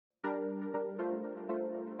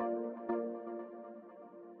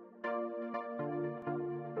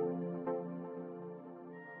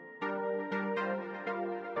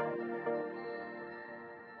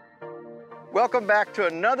Welcome back to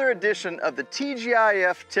another edition of the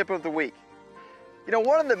TGIF Tip of the Week. You know,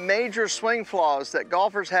 one of the major swing flaws that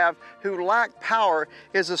golfers have who lack power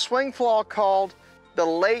is a swing flaw called the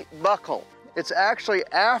late buckle. It's actually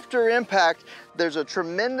after impact, there's a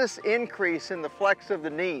tremendous increase in the flex of the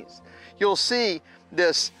knees. You'll see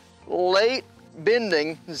this late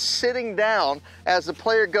bending sitting down as the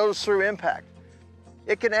player goes through impact.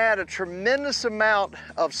 It can add a tremendous amount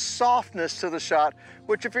of softness to the shot,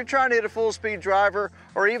 which if you're trying to hit a full speed driver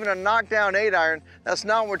or even a knockdown 8-iron, that's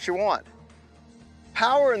not what you want.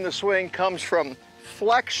 Power in the swing comes from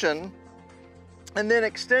flexion and then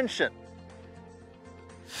extension.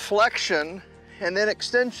 Flexion and then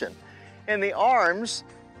extension. In the arms,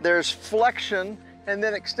 there's flexion and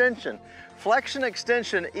then extension. Flexion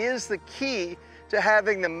extension is the key to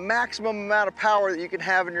having the maximum amount of power that you can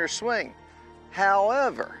have in your swing.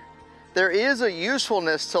 However, there is a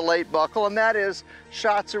usefulness to late buckle, and that is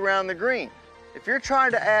shots around the green. If you're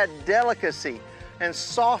trying to add delicacy and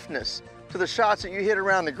softness to the shots that you hit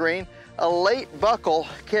around the green, a late buckle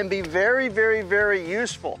can be very, very, very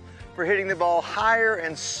useful for hitting the ball higher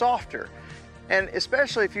and softer. And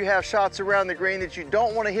especially if you have shots around the green that you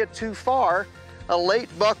don't want to hit too far, a late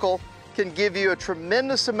buckle can give you a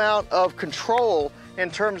tremendous amount of control in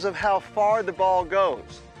terms of how far the ball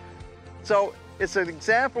goes. So it's an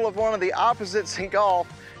example of one of the opposites in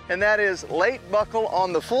golf, and that is late buckle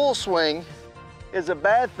on the full swing is a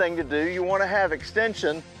bad thing to do. You want to have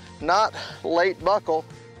extension, not late buckle.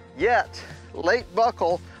 Yet, late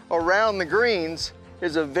buckle around the greens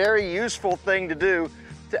is a very useful thing to do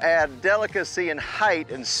to add delicacy and height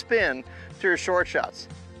and spin to your short shots.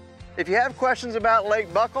 If you have questions about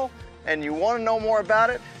late buckle and you want to know more about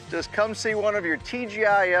it, just come see one of your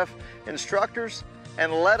TGIF instructors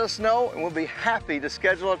and let us know, and we'll be happy to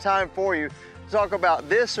schedule a time for you to talk about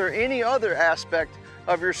this or any other aspect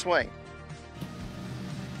of your swing.